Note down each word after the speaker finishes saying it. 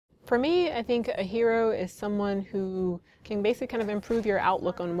For me, I think a hero is someone who can basically kind of improve your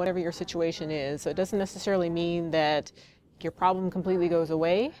outlook on whatever your situation is. So it doesn't necessarily mean that your problem completely goes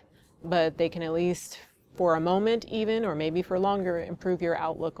away, but they can at least, for a moment even, or maybe for longer, improve your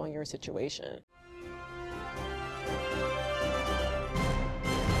outlook on your situation.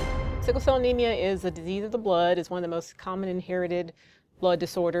 Sickle cell anemia is a disease of the blood. It's one of the most common inherited blood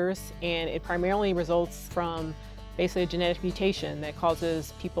disorders, and it primarily results from basically a genetic mutation that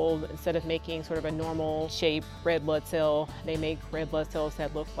causes people, instead of making sort of a normal shape red blood cell, they make red blood cells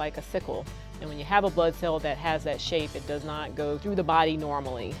that look like a sickle. And when you have a blood cell that has that shape, it does not go through the body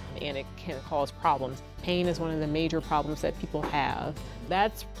normally, and it can cause problems. Pain is one of the major problems that people have.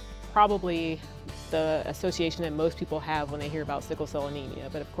 That's probably the association that most people have when they hear about sickle cell anemia.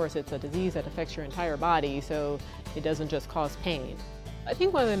 But of course, it's a disease that affects your entire body, so it doesn't just cause pain. I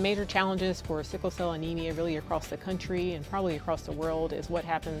think one of the major challenges for sickle cell anemia really across the country and probably across the world is what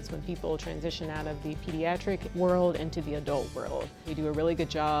happens when people transition out of the pediatric world into the adult world. We do a really good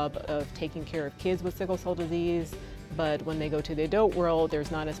job of taking care of kids with sickle cell disease, but when they go to the adult world, there's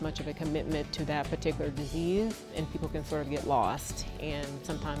not as much of a commitment to that particular disease, and people can sort of get lost and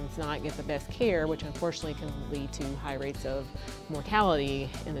sometimes not get the best care, which unfortunately can lead to high rates of mortality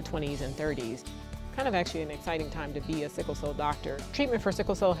in the 20s and 30s. Kind of actually an exciting time to be a sickle cell doctor. Treatment for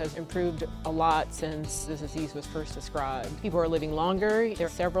sickle cell has improved a lot since this disease was first described. People are living longer. There are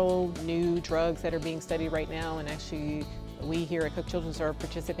several new drugs that are being studied right now, and actually we here at Cook Children's are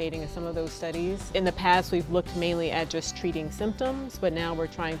participating in some of those studies. In the past, we've looked mainly at just treating symptoms, but now we're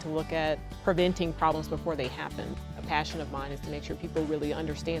trying to look at preventing problems before they happen. A passion of mine is to make sure people really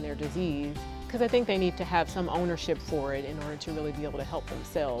understand their disease, because I think they need to have some ownership for it in order to really be able to help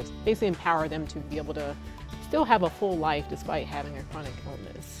themselves. Basically empower them to be able to still have a full life despite having a chronic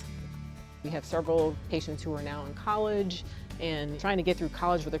illness. We have several patients who are now in college, and trying to get through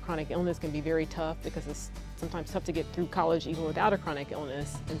college with a chronic illness can be very tough because it's sometimes tough to get through college even without a chronic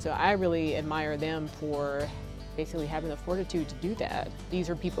illness. And so I really admire them for basically having the fortitude to do that. These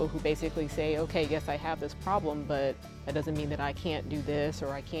are people who basically say, okay, yes, I have this problem, but that doesn't mean that I can't do this or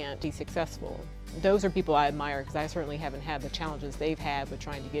I can't be successful. Those are people I admire because I certainly haven't had the challenges they've had with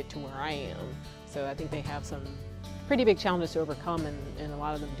trying to get to where I am. So I think they have some pretty big challenges to overcome, and a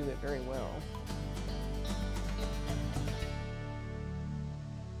lot of them do it very well.